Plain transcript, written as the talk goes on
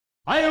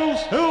I'll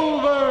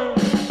Silver!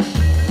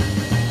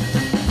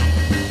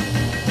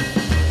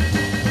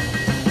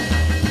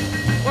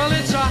 Well,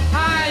 it's a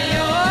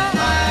hi-yo,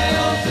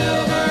 hi-yo,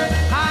 Silver,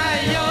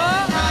 hi-yo,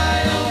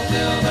 hi-yo,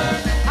 Silver,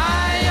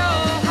 hi-yo,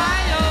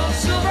 hi-yo,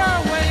 Silver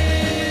way.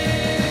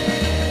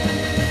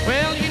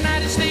 Well,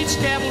 United States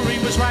cavalry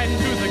was riding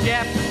through the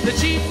gap. The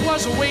chief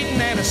was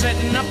a-waiting and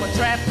a-setting up a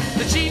trap.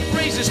 The chief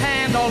raised his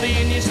hand, all the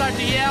Indians start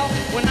to yell.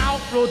 When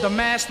out rode the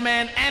masked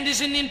man and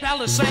his Indian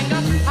pal sang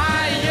up,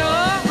 hi-yo,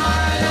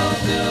 hi-yo,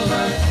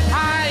 Silver,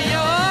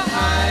 hi-yo,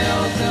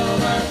 hi-yo,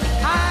 Silver,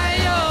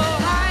 hi-yo,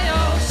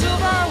 hi-yo,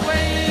 Silver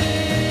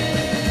way.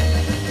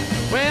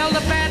 Well,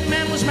 the fat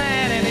man was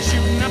mad and he's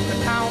shooting up the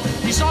town.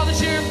 He saw the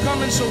sheriff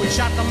coming, so he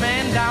shot the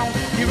man down.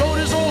 He rode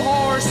his old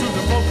horse through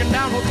the broken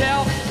down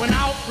hotel. When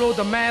out rode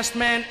the masked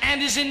man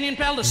and his Indian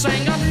pal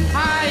sang up,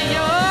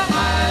 hi-yo,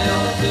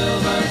 hi-yo,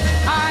 Silver,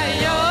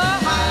 hi-yo,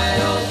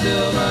 hi-yo,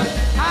 Silver,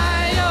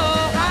 hi-yo,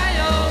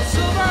 hi-yo,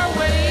 Silver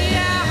way,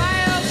 yeah,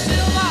 hi-yo,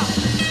 Silver.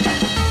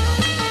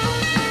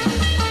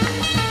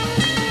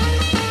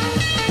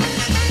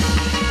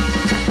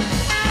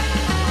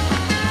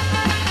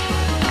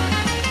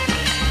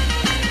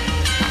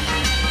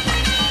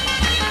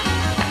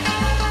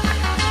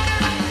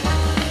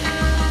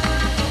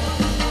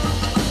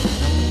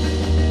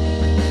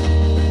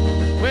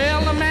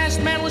 Well, the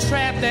masked man was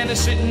trapped and is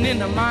sitting in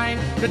the mine.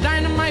 The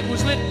dynamite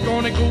was lit,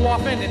 gonna go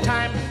off any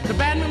time. The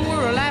badmen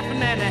were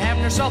laughing and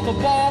having herself a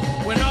ball.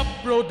 When up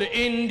rode the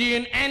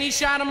Indian and he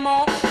shot 'em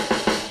all.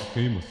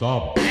 Okay,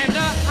 Masaba. And a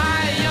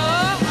hi-yo,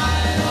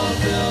 hi-yo,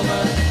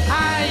 Silver,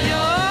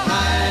 hi-yo,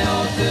 hi-yo,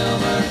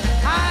 Silver,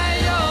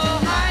 hi-yo,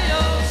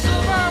 hi-yo,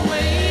 Silver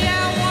way.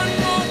 Yeah, one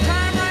more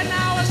time right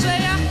now I say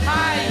a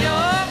hi-yo,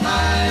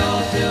 hi-yo,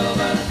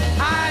 Silver,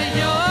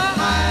 hi-yo,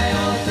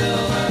 hi-yo,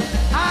 Silver,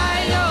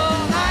 hi-yo,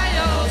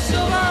 hi-yo,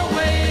 Silver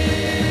way.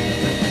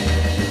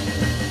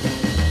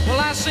 Well,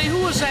 I say, who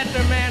was that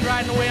there man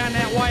riding away on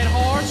that white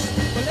horse?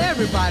 Well,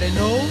 everybody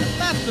knows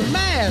that's the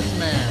masked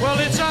man. Well,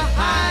 it's